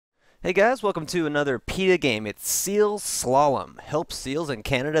Hey guys, welcome to another PETA game. It's Seal Slalom. Help seals in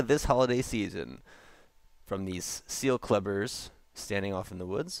Canada this holiday season. From these seal clubbers standing off in the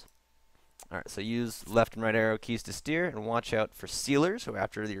woods. Alright, so use left and right arrow keys to steer and watch out for sealers who are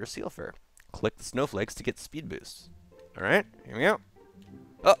after your seal fur. Click the snowflakes to get speed boosts. Alright, here we go.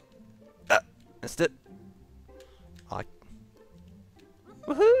 Oh! Missed it. Oh,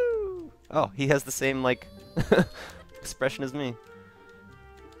 woohoo! Oh, he has the same, like, expression as me.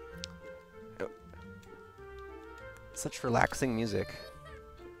 Such relaxing music.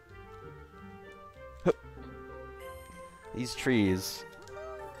 Hup. These trees.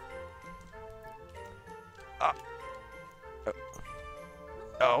 Ah. Oh.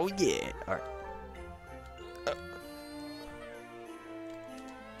 Oh yeah. All right.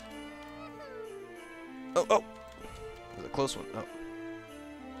 Oh. That was a close one. Oh.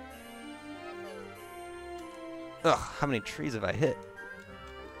 Ugh, how many trees have I hit?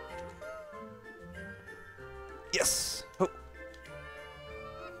 Yes! Oh.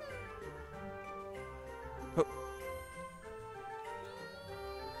 Oh.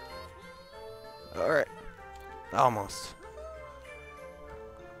 Alright. Almost.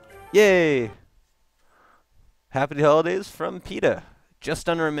 Yay! Happy holidays from PETA. Just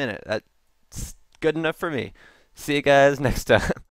under a minute. That's good enough for me. See you guys next time.